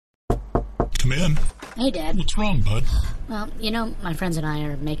come in. Hey, Dad. What's wrong, bud? Well, my friends and I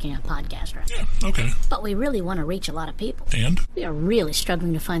are making a podcast, right? Yeah, okay. But we really want to reach a lot of people. And? We are really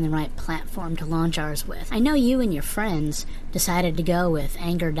struggling to find the right platform to launch ours with. I know you and your friends decided to go with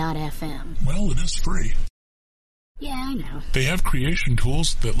Anchor.fm. Well, it is free. Yeah, I know. They have creation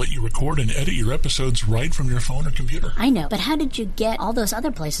tools that let you record and edit your episodes right from your phone or computer. I know, but how did you get all those other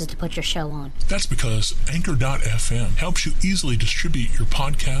places to put your show on? That's because Anchor.fm helps you easily distribute your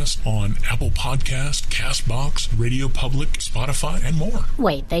podcast on Apple Podcast, CastBox, Radio Public, Spotify, and more.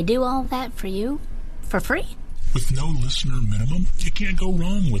 Wait, they do all that for you? For free? With no listener minimum, you can't go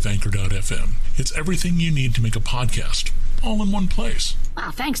wrong with Anchor.fm. It's everything you need to make a podcast, all in one place. Wow,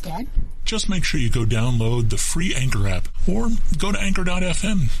 thanks, Dad. Just make sure you go download the free Anchor app or go to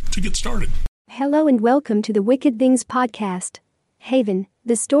Anchor.fm to get started. Hello and welcome to the Wicked Things podcast. Haven,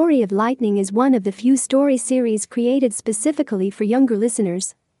 the story of lightning is one of the few story series created specifically for younger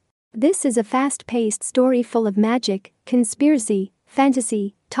listeners. This is a fast-paced story full of magic, conspiracy,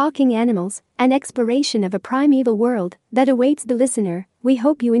 fantasy, talking animals, and exploration of a primeval world that awaits the listener. We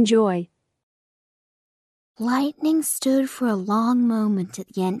hope you enjoy. Lightning stood for a long moment at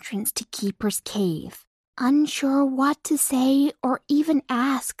the entrance to Keeper's Cave, unsure what to say or even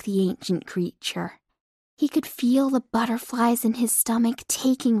ask the ancient creature. He could feel the butterflies in his stomach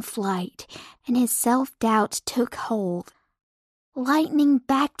taking flight, and his self-doubt took hold. Lightning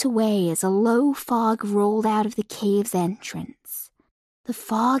backed away as a low fog rolled out of the cave's entrance. The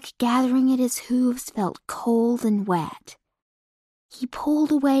fog gathering at his hooves felt cold and wet. He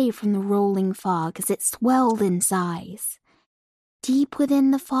pulled away from the rolling fog as it swelled in size. Deep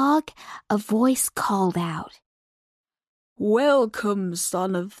within the fog, a voice called out, "Welcome,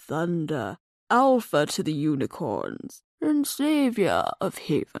 son of thunder, alpha to the unicorns, and savior of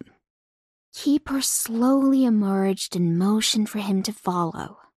Haven." Keeper slowly emerged and motioned for him to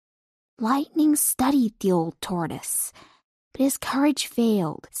follow. Lightning studied the old tortoise, but his courage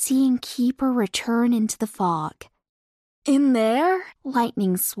failed, seeing Keeper return into the fog. "In there?"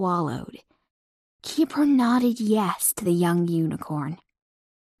 Lightning swallowed. Keeper nodded yes to the young unicorn.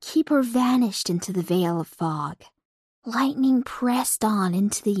 Keeper vanished into the veil of fog. Lightning pressed on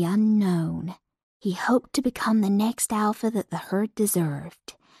into the unknown. He hoped to become the next alpha that the herd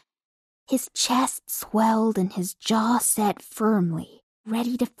deserved. His chest swelled and his jaw set firmly,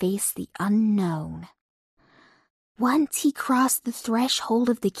 ready to face the unknown. Once he crossed the threshold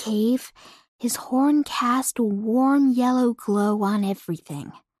of the cave, his horn cast a warm yellow glow on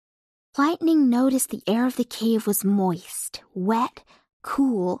everything. Lightning noticed the air of the cave was moist, wet,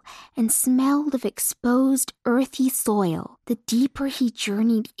 cool, and smelled of exposed earthy soil the deeper he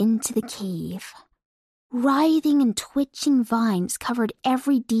journeyed into the cave. Writhing and twitching vines covered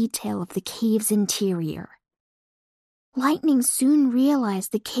every detail of the cave's interior. Lightning soon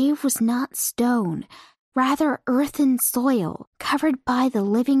realized the cave was not stone, rather earthen soil covered by the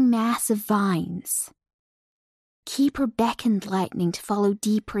living mass of vines. Keeper beckoned Lightning to follow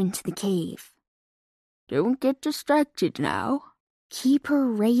deeper into the cave. "Don't get distracted now." Keeper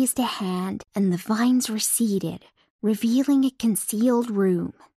raised a hand and the vines receded, revealing a concealed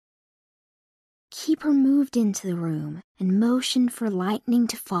room. Keeper moved into the room and motioned for Lightning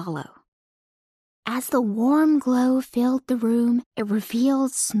to follow. As the warm glow filled the room, it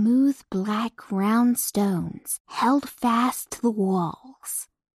revealed smooth black round stones held fast to the walls.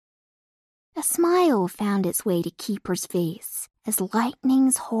 A smile found its way to Keeper's face as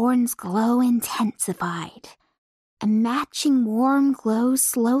Lightning's horn's glow intensified. A matching warm glow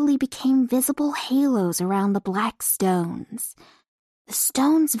slowly became visible halos around the black stones. The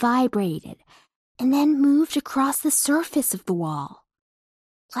stones vibrated and then moved across the surface of the wall.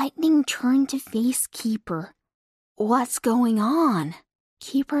 Lightning turned to face Keeper. "What's going on?"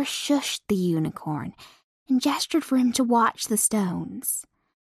 Keeper shushed the unicorn and gestured for him to watch the stones.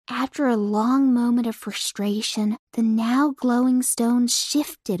 After a long moment of frustration, the now glowing stones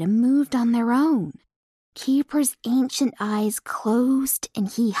shifted and moved on their own. Keeper's ancient eyes closed and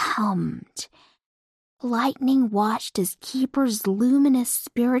he hummed. Lightning watched as Keeper's luminous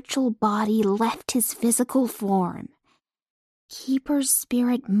spiritual body left his physical form. Keeper's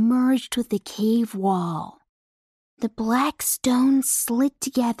spirit merged with the cave wall. The black stones slid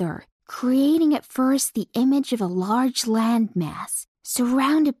together, creating at first the image of a large landmass,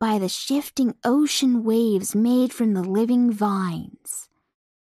 surrounded by the shifting ocean waves made from the living vines.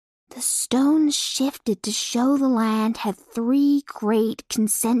 The stones shifted to show the land had 3 great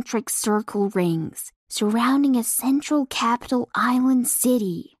concentric circle rings, surrounding a central capital island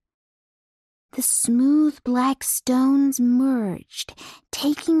city. The smooth black stones merged,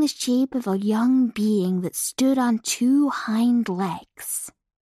 taking the shape of a young being that stood on 2 hind legs.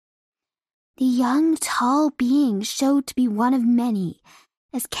 The young, tall being showed to be one of many,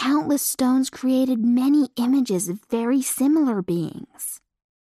 as countless stones created many images of very similar beings.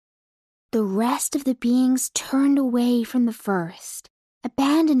 The rest of the beings turned away from the first,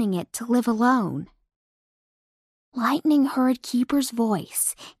 abandoning it to live alone. Lightning heard Keeper's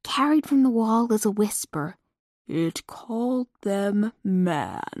voice, carried from the wall as a whisper. It called them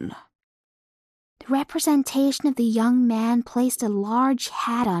man. The representation of the young man placed a large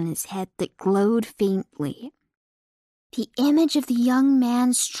hat on his head that glowed faintly. The image of the young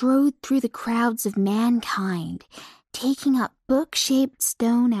man strode through the crowds of mankind, taking up book-shaped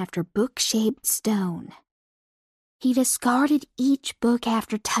stone after book-shaped stone. He discarded each book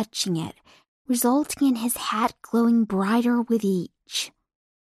after touching it, resulting in his hat glowing brighter with each.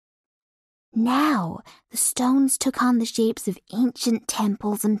 Now, the stones took on the shapes of ancient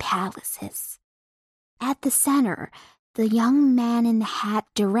temples and palaces. At the center, the young man in the hat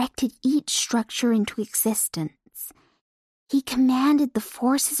directed each structure into existence. He commanded the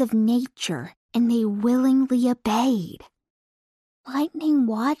forces of nature, and they willingly obeyed. Lightning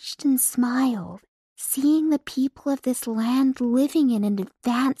watched and smiled, seeing the people of this land living in an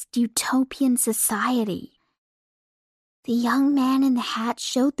advanced utopian society. The young man in the hat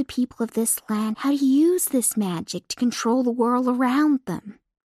showed the people of this land how to use this magic to control the world around them.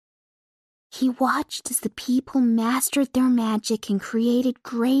 He watched as the people mastered their magic and created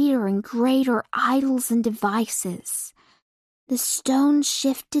greater and greater idols and devices. The stones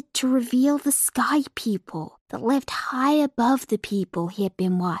shifted to reveal the sky people that lived high above the people he had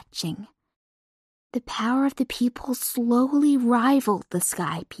been watching. The power of the people slowly rivaled the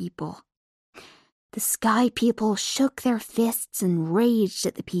sky people. The sky people shook their fists and raged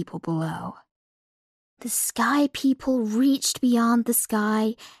at the people below. The sky people reached beyond the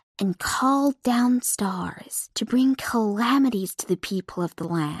sky and called down stars to bring calamities to the people of the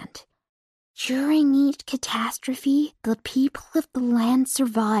land. During each catastrophe, the people of the land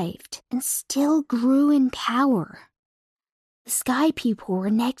survived and still grew in power. The sky people were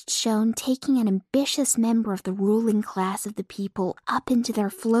next shown taking an ambitious member of the ruling class of the people up into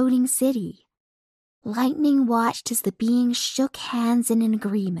their floating city. Lightning watched as the beings shook hands in an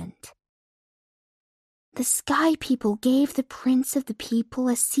agreement. The sky people gave the prince of the people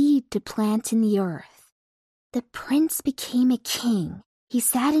a seed to plant in the earth. The prince became a king. He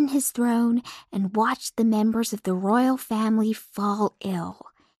sat in his throne and watched the members of the royal family fall ill,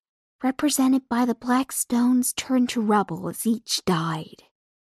 represented by the black stones turn to rubble as each died.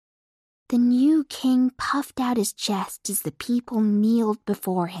 The new king puffed out his chest as the people kneeled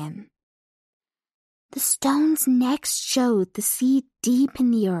before him. The stones next showed the seed deep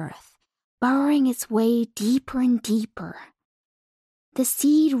in the earth, burrowing its way deeper and deeper. The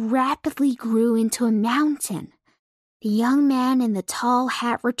seed rapidly grew into a mountain. The young man in the tall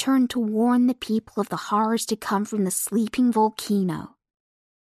hat returned to warn the people of the horrors to come from the sleeping volcano.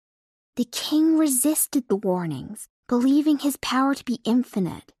 The king resisted the warnings, believing his power to be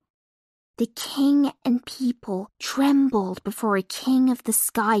infinite. The king and people trembled before a king of the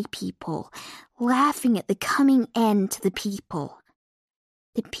sky people, laughing at the coming end to the people.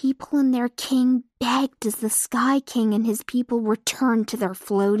 The people and their king begged as the Sky King and his people returned to their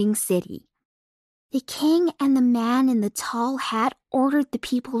floating city. The king and the man in the tall hat ordered the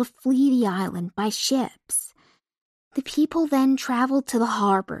people to flee the island by ships. The people then traveled to the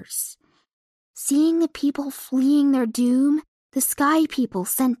harbors. Seeing the people fleeing their doom, the Sky People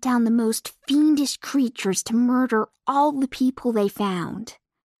sent down the most fiendish creatures to murder all the people they found.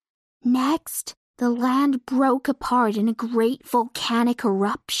 Next, the land broke apart in a great volcanic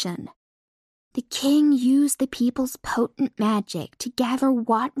eruption. The king used the people's potent magic to gather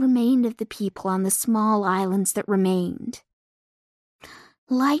what remained of the people on the small islands that remained.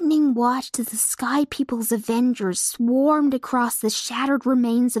 Lightning watched as the Sky People's avengers swarmed across the shattered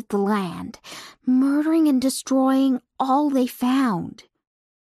remains of the land, murdering and destroying all they found.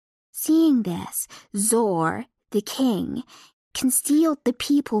 Seeing this, Zor, the king, concealed the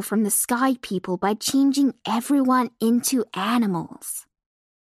people from the Sky People by changing everyone into animals.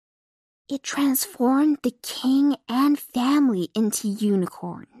 It transformed the king and family into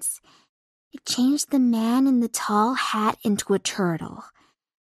unicorns. It changed the man in the tall hat into a turtle.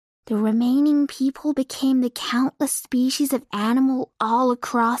 The remaining people became the countless species of animal all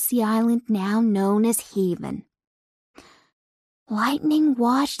across the island now known as Haven. Lightning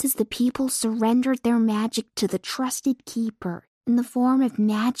watched as the people surrendered their magic to the trusted keeper in the form of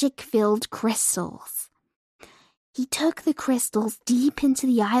magic-filled crystals. He took the crystals deep into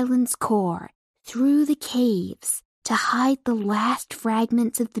the island's core, through the caves, to hide the last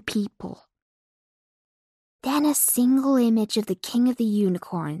fragments of the people. Then a single image of the King of the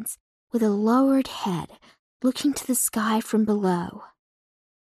Unicorns, with a lowered head, looking to the sky from below.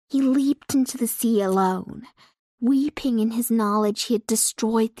 He leaped into the sea alone, weeping in his knowledge he had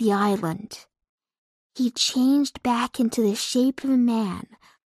destroyed the island. He changed back into the shape of a man,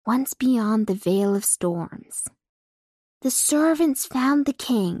 once beyond the Veil of Storms. The servants found the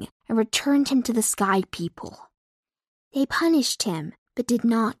king and returned him to the Sky People. They punished him, but did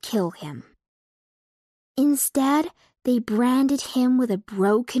not kill him. Instead, they branded him with a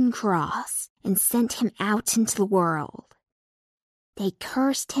broken cross and sent him out into the world. They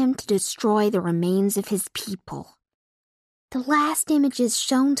cursed him to destroy the remains of his people. The last images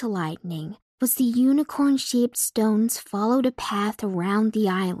shown to Lightning was the unicorn-shaped stones followed a path around the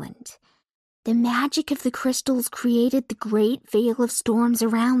island. The magic of the crystals created the great veil of storms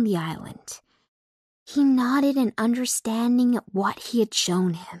around the island. He nodded in understanding at what he had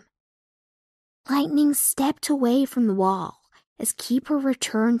shown him. Lightning stepped away from the wall as Keeper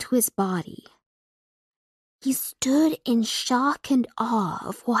returned to his body. He stood in shock and awe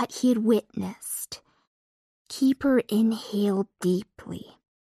of what he had witnessed. Keeper inhaled deeply.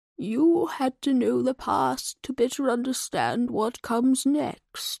 You had to know the past to better understand what comes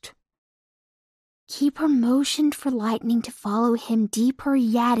next. Keeper motioned for Lightning to follow him deeper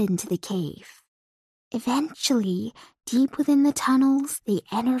yet into the cave. Eventually, deep within the tunnels, they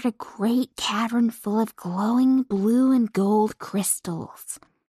entered a great cavern full of glowing blue and gold crystals.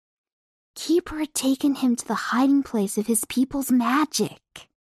 Keeper had taken him to the hiding place of his people's magic.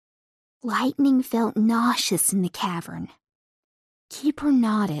 Lightning felt nauseous in the cavern. Keeper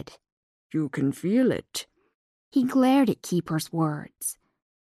nodded. You can feel it. He glared at Keeper's words.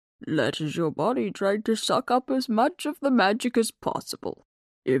 That is your body trying to suck up as much of the magic as possible.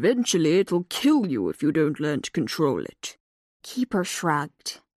 Eventually it'll kill you if you don't learn to control it. Keeper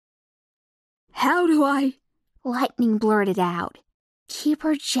shrugged. How do I? Lightning blurted out.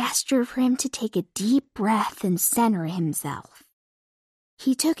 Keeper gestured for him to take a deep breath and center himself.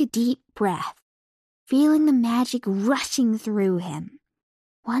 He took a deep breath, feeling the magic rushing through him.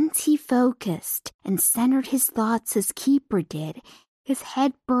 Once he focused and centered his thoughts as Keeper did, his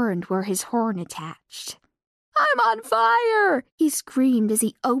head burned where his horn attached. I'm on fire! He screamed as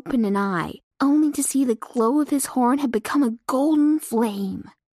he opened an eye, only to see the glow of his horn had become a golden flame.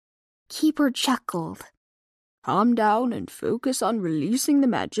 Keeper chuckled. Calm down and focus on releasing the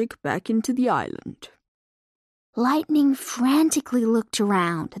magic back into the island. Lightning frantically looked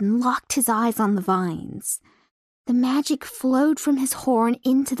around and locked his eyes on the vines. The magic flowed from his horn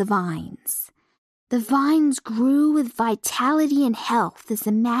into the vines. The vines grew with vitality and health as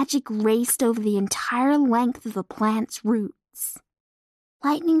the magic raced over the entire length of the plant's roots.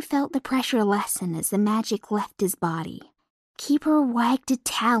 Lightning felt the pressure lessen as the magic left his body. Keeper wagged a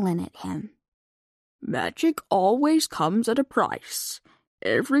talon at him. Magic always comes at a price.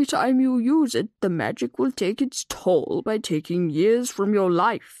 Every time you use it, the magic will take its toll by taking years from your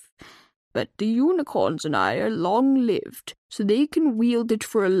life. But the unicorns and I are long-lived, so they can wield it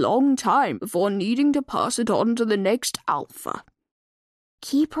for a long time before needing to pass it on to the next alpha.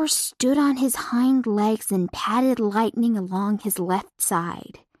 Keeper stood on his hind legs and patted Lightning along his left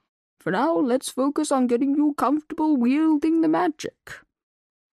side. For now, let's focus on getting you comfortable wielding the magic.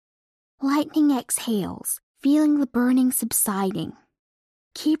 Lightning exhales, feeling the burning subsiding.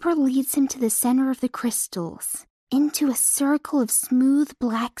 Keeper leads him to the center of the crystals, into a circle of smooth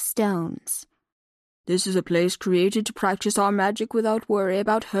black stones. This is a place created to practice our magic without worry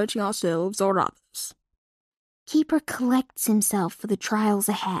about hurting ourselves or others. Keeper collects himself for the trials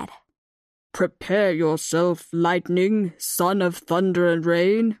ahead. Prepare yourself, Lightning, son of thunder and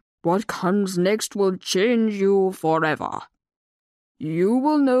rain. What comes next will change you forever. You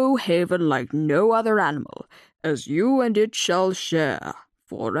will know Haven like no other animal, as you and it shall share,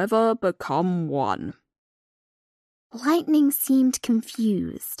 forever become one. Lightning seemed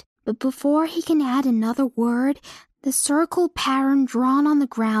confused, but before he can add another word, the circle pattern drawn on the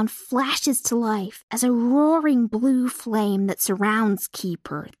ground flashes to life as a roaring blue flame that surrounds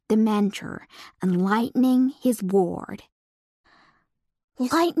Keeper, the mentor, and Lightning, his ward.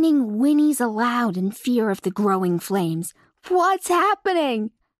 Lightning whinnies aloud in fear of the growing flames. What's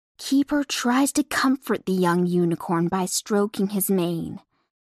happening? Keeper tries to comfort the young unicorn by stroking his mane.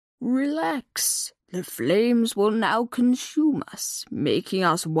 Relax. The flames will now consume us, making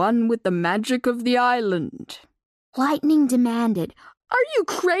us one with the magic of the island. Lightning demanded, Are you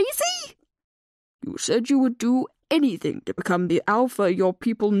crazy? You said you would do anything to become the alpha your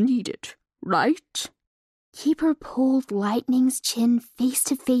people needed, right? Keeper pulled Lightning's chin face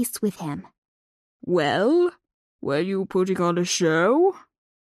to face with him. Well, were you putting on a show?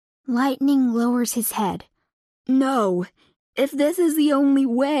 Lightning lowers his head. No, if this is the only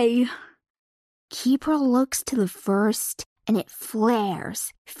way. Keeper looks to the first, and it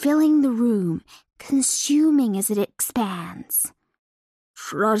flares, filling the room, consuming as it expands.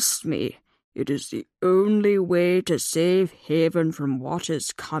 Trust me, it is the only way to save Haven from what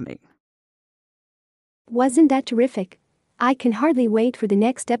is coming. Wasn't that terrific? I can hardly wait for the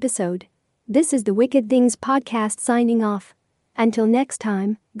next episode. This is the Wicked Things podcast signing off. Until next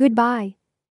time, goodbye.